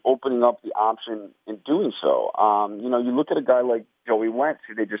flexibility in opening up the option in doing so. You know, you look at a guy like Joey Wentz,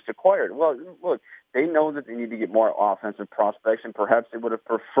 who they just acquired. Well, look, they know that they need to get more offensive prospects, and perhaps they would have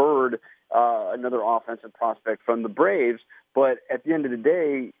preferred another offensive prospect from the Braves. But at the end of the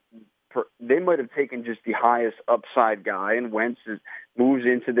day, they might have taken just the highest upside guy, and Wentz moves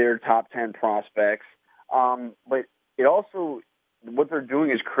into their top 10 prospects. But it also, what they're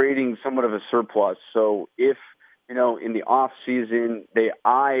doing is creating somewhat of a surplus. So if, you know, in the off season they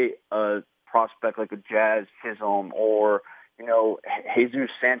eye a prospect like a Jazz Chisholm or, you know,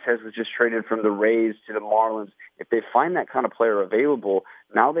 Jesus Sanchez was just traded from the Rays to the Marlins. If they find that kind of player available,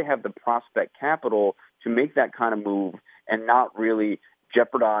 now they have the prospect capital to make that kind of move and not really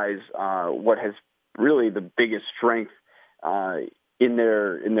jeopardize what has really the biggest strength in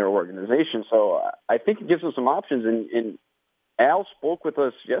their organization. So I think it gives them some options. And Al spoke with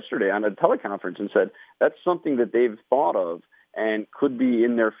us yesterday on a teleconference and said that's something that they've thought of and could be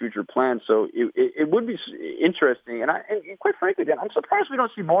in their future plans. So it would be interesting. And quite frankly, Dan, I'm surprised we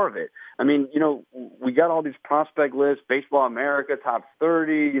don't see more of it. I mean, you know, we got all these prospect lists, Baseball America, top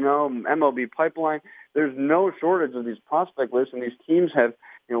 30, you know, MLB Pipeline. There's no shortage of these prospect lists, and these teams have,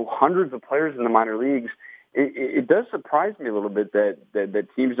 you know, hundreds of players in the minor leagues. It does surprise me a little bit that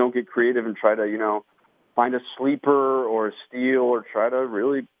teams don't get creative and try to, you know, find a sleeper or a steal or try to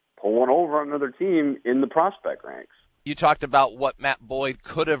really pull one over on another team in the prospect ranks. You talked about what Matt Boyd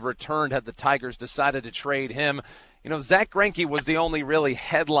could have returned had the Tigers decided to trade him. You know, Zach Greinke was the only really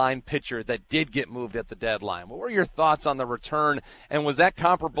headline pitcher that did get moved at the deadline. What were your thoughts on the return, and was that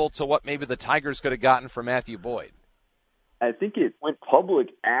comparable to what maybe the Tigers could have gotten for Matthew Boyd? I think it went public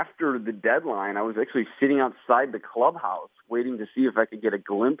after the deadline. I was actually sitting outside the clubhouse waiting to see if I could get a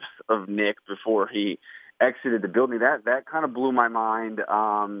glimpse of Nick before he exited the building. That kind of blew my mind. That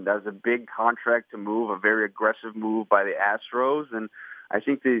was a big contract to move, a very aggressive move by the Astros. And I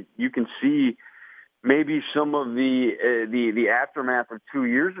think that you can see maybe some of the aftermath of 2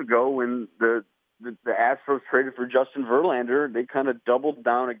 years ago when the Astros traded for Justin Verlander. They kind of doubled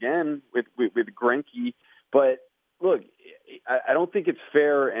down again with Greinke. But look, I don't think it's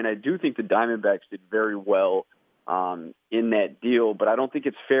fair, and I do think the Diamondbacks did very well in that deal. But I don't think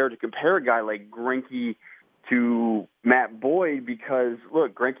it's fair to compare a guy like Greinke to Matt Boyd because,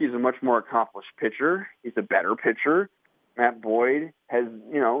 look, Greinke is a much more accomplished pitcher. He's a better pitcher. Matt Boyd has,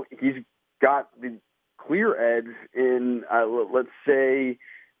 he's got the clear edge in, let's say,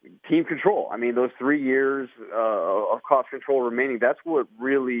 team control. I mean, those 3 years of cost control remaining, that's what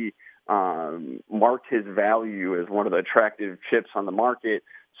really marked his value as one of the attractive chips on the market.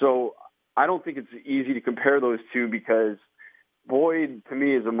 So I don't think it's easy to compare those two because Boyd, to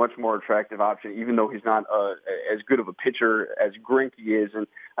me, is a much more attractive option, even though he's not as good of a pitcher as Greinke is. And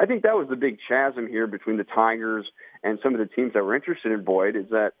I think that was the big chasm here between the Tigers and some of the teams that were interested in Boyd is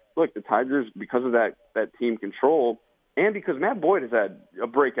that, look, the Tigers, because of that team control, and because Matt Boyd has had a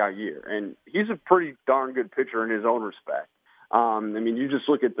breakout year, and he's a pretty darn good pitcher in his own respect. I mean, you just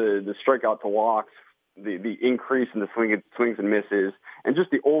look at the strikeout to walks, the increase in the swings and misses, and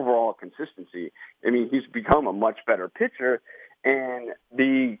just the overall consistency. I mean, he's become a much better pitcher. And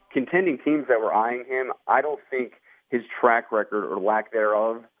the contending teams that were eyeing him, I don't think his track record or lack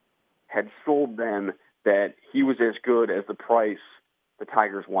thereof had sold them that he was as good as the price the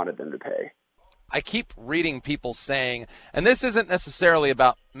Tigers wanted them to pay. I keep reading people saying, and this isn't necessarily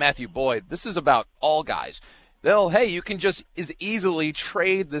about Matthew Boyd, this is about all guys. You can just as easily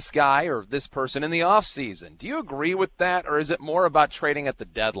trade this guy or this person in the offseason. Do you agree with that, or is it more about trading at the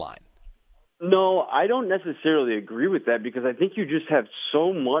deadline? No, I don't necessarily agree with that because I think you just have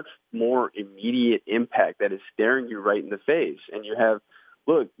so much more immediate impact that is staring you right in the face. And you have,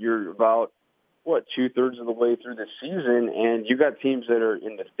 look, you're about, 2/3 of the way through the season, and you got teams that are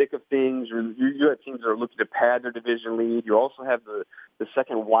in the thick of things, or you got teams that are looking to pad their division lead. You also have the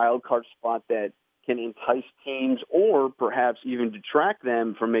second wild card spot that can entice teams or perhaps even detract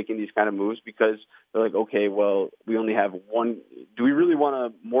them from making these kind of moves because they're like, okay, well, we only have one. Do we really want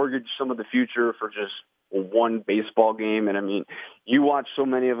to mortgage some of the future for just one baseball game? And I mean, you watch so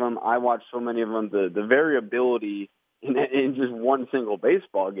many of them. I watch so many of them. The variability in just one single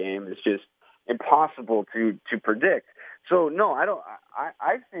baseball game is just impossible to predict. So no, I don't.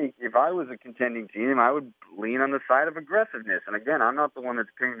 I think if I was a contending team, I would lean on the side of aggressiveness. And again, I'm not the one that's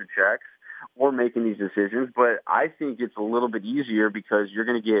paying the checks or making these decisions, but I think it's a little bit easier because you're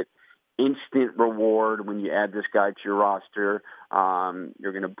going to get instant reward when you add this guy to your roster.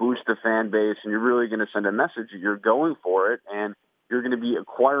 You're going to boost the fan base, and you're really going to send a message that you're going for it, and you're going to be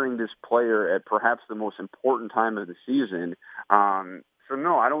acquiring this player at perhaps the most important time of the season. So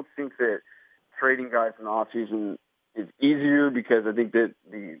no, I don't think that trading guys in the offseason is easier because I think that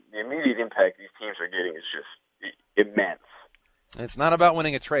the immediate impact these teams are getting is just immense. It's not about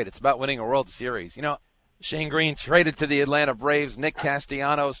winning a trade. It's about winning a World Series. Shane Green traded to the Atlanta Braves. Nick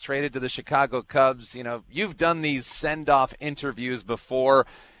Castellanos traded to the Chicago Cubs. You've done these send-off interviews before.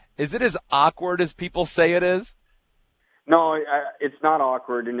 Is it as awkward as people say it is? No, it's not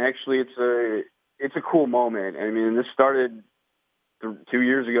awkward, and actually it's a cool moment. I mean, this started 2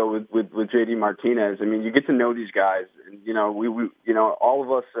 years ago with JD Martinez. I mean, you get to know these guys, and we all of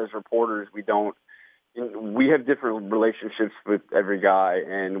us as reporters, we have different relationships with every guy,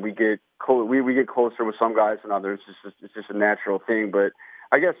 and we get closer with some guys than others. It's just a natural thing. But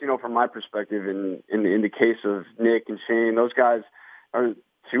I guess from my perspective, in the case of Nick and Shane, those guys are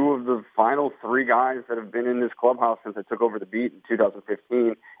two of the final three guys that have been in this clubhouse since I took over the beat in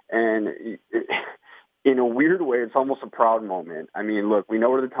 2015, and in a weird way, it's almost a proud moment. I mean, look, we know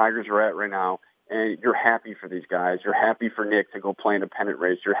where the Tigers are at right now. And you're happy for these guys. You're happy for Nick to go play in a pennant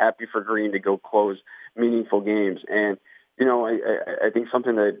race. You're happy for Green to go close meaningful games. And, I think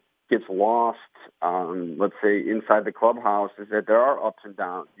something that gets lost, let's say, inside the clubhouse is that there are ups and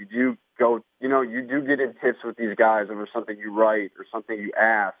downs. You do get in tiffs with these guys over something you write or something you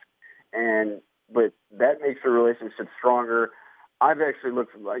ask. But that makes the relationship stronger. I've actually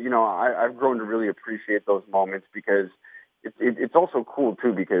I've grown to really appreciate those moments because it's also cool,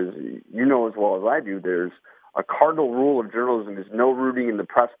 too, because as well as I do, there's a cardinal rule of journalism is no rooting in the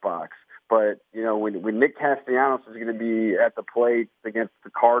press box. But, when Nick Castellanos is going to be at the plate against the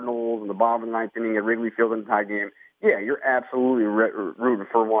Cardinals in the bottom of the ninth inning at Wrigley Field in the tie game, yeah, you're absolutely rooting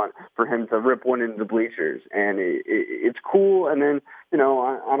for him to rip one into the bleachers. And it's cool. And then,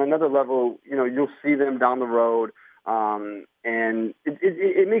 on another level, you'll see them down the road. And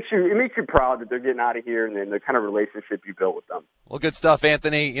it makes you proud that they're getting out of here and then the kind of relationship you built with them. Well, good stuff,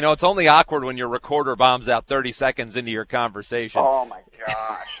 Anthony. It's only awkward when your recorder bombs out 30 seconds into your conversation. Oh, my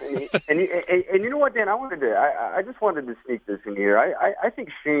gosh. and you know what, Dan? I just wanted to sneak this in here. I think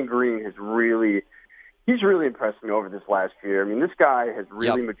Shane Green has he's really impressed me over this last year. I mean, this guy has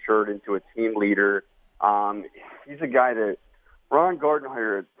really matured into a team leader. He's a guy that Ron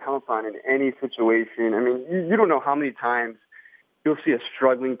Gardenhire counts on in any situation. I mean, you don't know how many times you'll see a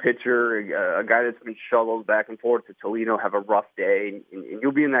struggling pitcher, a guy that's been shuttled back and forth to Toledo, have a rough day, and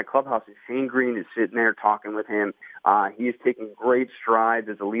you'll be in that clubhouse, and Shane Green is sitting there talking with him. He is taking great strides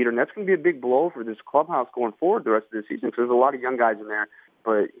as a leader, and that's going to be a big blow for this clubhouse going forward the rest of the season, because there's a lot of young guys in there.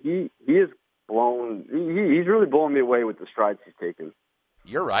 But he's really blowing me away with the strides he's taken.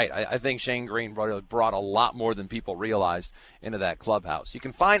 You're right. I think Shane Green brought a lot more than people realized into that clubhouse. You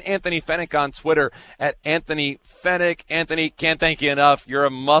can find Anthony Fennick on Twitter at Anthony Fennick. Anthony, can't thank you enough. You're a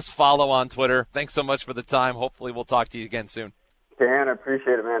must-follow on Twitter. Thanks so much for the time. Hopefully we'll talk to you again soon. Dan, I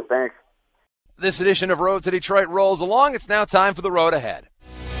appreciate it, man. Thanks. This edition of Road to Detroit rolls along. It's now time for the road ahead.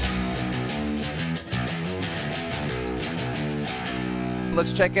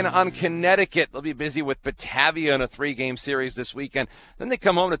 Let's check in on Connecticut. They'll be busy with Batavia in a 3-game series this weekend. Then they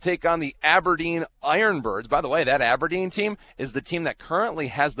come home to take on the Aberdeen Ironbirds. By the way, that Aberdeen team is the team that currently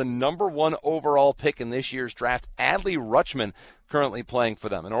has the number 1 overall pick in this year's draft. Adley Rutschman currently playing for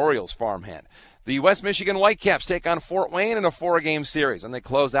them, an Orioles farmhand. The West Michigan Whitecaps take on Fort Wayne in a 4-game series, and they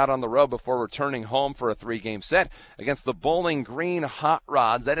close out on the road before returning home for a 3-game set against the Bowling Green Hot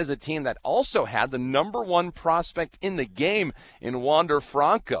Rods. That is a team that also had the number 1 prospect in the game in Wander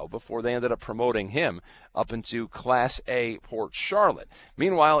Franco before they ended up promoting him up into Class A Port Charlotte.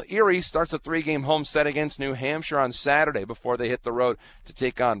 Meanwhile, Erie starts a 3-game home set against New Hampshire on Saturday before they hit the road to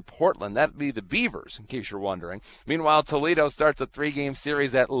take on Portland. That'd be the Beavers, in case you're wondering. Meanwhile, Toledo starts a 3-game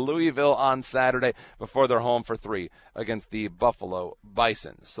series at Louisville on Saturday before they're home for 3 against the Buffalo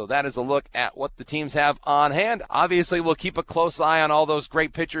Bison. So that is a look at what the teams have on hand. Obviously, we'll keep a close eye on all those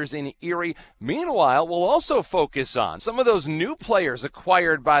great pitchers in Erie. Meanwhile, we'll also focus on some of those new players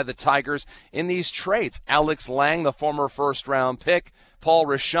acquired by the Tigers in these trades. Alex Lang, the former first-round pick. Paul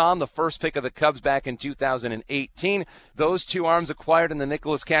Rashan, the first pick of the Cubs back in 2018. Those 2 arms acquired in the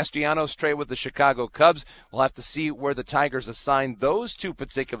Nicholas Castellanos trade with the Chicago Cubs. We'll have to see where the Tigers assign those 2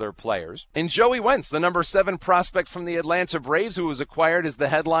 particular players. And Joey Wentz, the number 7 prospect from the Atlanta Braves, who was acquired as the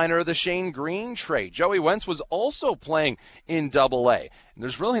headliner of the Shane Green trade. Joey Wentz was also playing in Double-A. And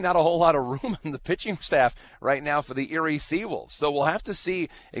there's really not a whole lot of room in the pitching staff right now for the Erie Seawolves. So we'll have to see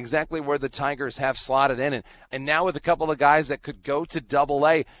exactly where the Tigers have slotted in. And now with a couple of guys that could go to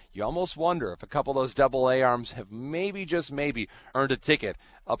Double-A, you almost wonder if a couple of those Double-A arms have maybe, just maybe, earned a ticket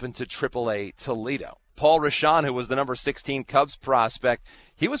up into Triple-A Toledo. Paul Rashan, who was the number 16 Cubs prospect,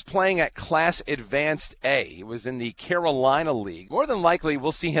 he was playing at Class Advanced A. He was in the Carolina League. More than likely,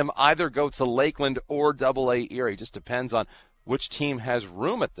 we'll see him either go to Lakeland or Double-A Erie. Just depends on which team has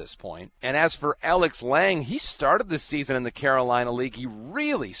room at this point. And as for Alex Lang, he started the season in the Carolina League. He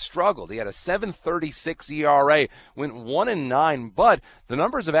really struggled. He had a 7.36 ERA, went 1-9, but the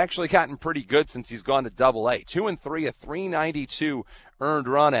numbers have actually gotten pretty good since he's gone to Double-A. 2-3, a 3.92 earned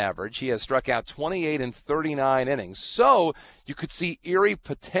run average. He has struck out 28 in 39 innings. So you could see Erie,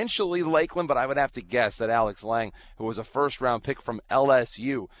 potentially Lakeland, but I would have to guess that Alex Lang, who was a first-round pick from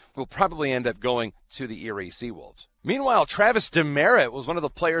LSU, will probably end up going to the Erie Seawolves. Meanwhile, Travis Demeritte was one of the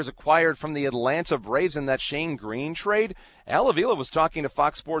players acquired from the Atlanta Braves in that Shane Green trade. Al Avila was talking to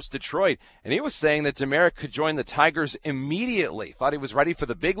Fox Sports Detroit, and he was saying that Demeritte could join the Tigers immediately. Thought he was ready for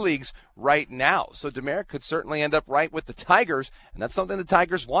the big leagues right now. So Demeritte could certainly end up right with the Tigers, and that's something the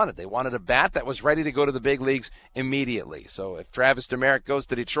Tigers wanted. They wanted a bat that was ready to go to the big leagues immediately. So if Travis Demeritte goes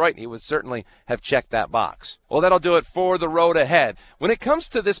to Detroit, he would certainly have checked that box. Well, that'll do it for the road ahead. When it comes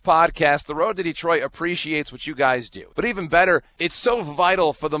to this podcast, the Road to Detroit appreciates what you guys do. But even better, it's so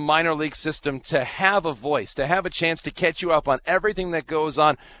vital for the minor league system to have a voice, to have a chance to catch you up on everything that goes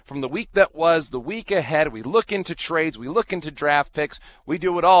on from the week that was, the week ahead. We look into trades, we look into draft picks, we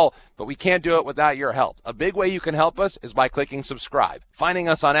do it all, but we can't do it without your help. A big way you can help us is by clicking subscribe. Finding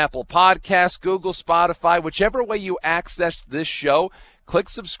us on Apple Podcasts, Google, Spotify, whichever way you access this show, click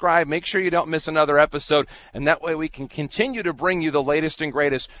subscribe, make sure you don't miss another episode, and that way we can continue to bring you the latest and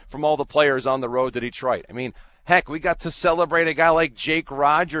greatest from all the players on the road to Detroit. I mean, heck, we got to celebrate a guy like Jake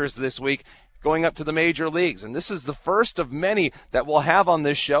Rogers this week. going up to the major leagues. And this is the first of many that we'll have on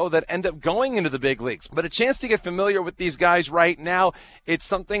this show that end up going into the big leagues. But a chance to get familiar with these guys right now, it's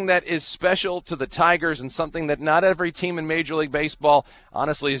something that is special to the Tigers and something that not every team in Major League Baseball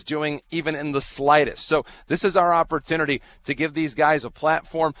honestly is doing even in the slightest. So this is our opportunity to give these guys a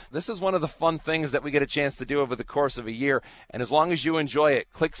platform. This is one of the fun things that we get a chance to do over the course of a year. And as long as you enjoy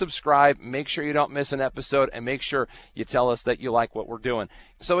it, click subscribe, make sure you don't miss an episode, and make sure you tell us that you like what we're doing.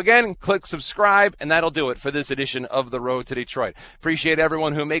 So again, click subscribe, and that'll do it for this edition of The Road to Detroit. Appreciate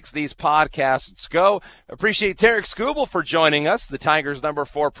everyone who makes these podcasts go. Appreciate Tarik Skubal for joining us, the Tigers' number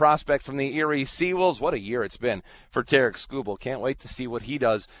 4 prospect from the Erie Seawolves. What a year it's been for Tarik Skubal. Can't wait to see what he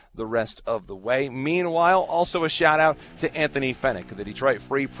does the rest of the way. Meanwhile, also a shout-out to Anthony Fennick of the Detroit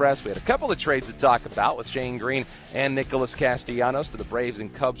Free Press. We had a couple of trades to talk about with Shane Green and Nicholas Castellanos to the Braves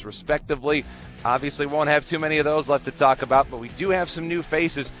and Cubs, respectively. Obviously, won't have too many of those left to talk about, but we do have some new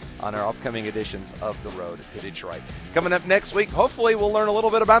faces on our upcoming editions of The Road to Detroit. Coming up next week, hopefully we'll learn a little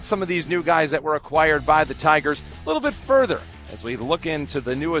bit about some of these new guys that were acquired by the Tigers a little bit further. As we look into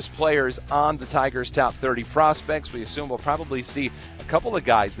the newest players on the Tigers' top 30 prospects, we assume we'll probably see a couple of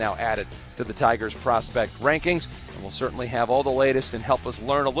guys now added to the Tigers' prospect rankings, and we'll certainly have all the latest and help us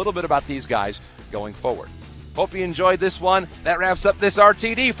learn a little bit about these guys going forward. Hope you enjoyed this one. That wraps up this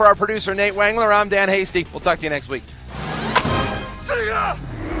RTD. For our producer, Nate Wangler, I'm Dan Hasty. We'll talk to you next week. See ya!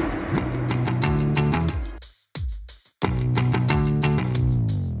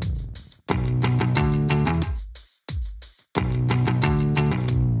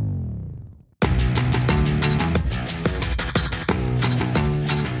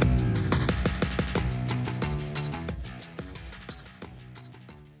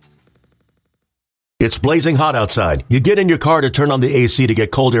 It's blazing hot outside. You get in your car to turn on the AC to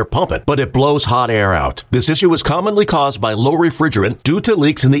get cold air pumping, but it blows hot air out. This issue is commonly caused by low refrigerant due to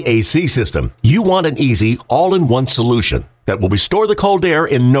leaks in the AC system. You want an easy, all-in-one solution that will restore the cold air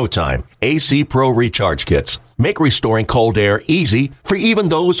in no time. AC Pro Recharge Kits make restoring cold air easy for even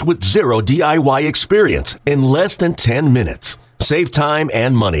those with zero DIY experience in less than 10 minutes. Save time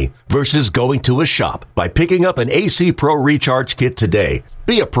and money versus going to a shop by picking up an AC Pro Recharge Kit today.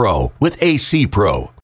 Be a pro with AC Pro.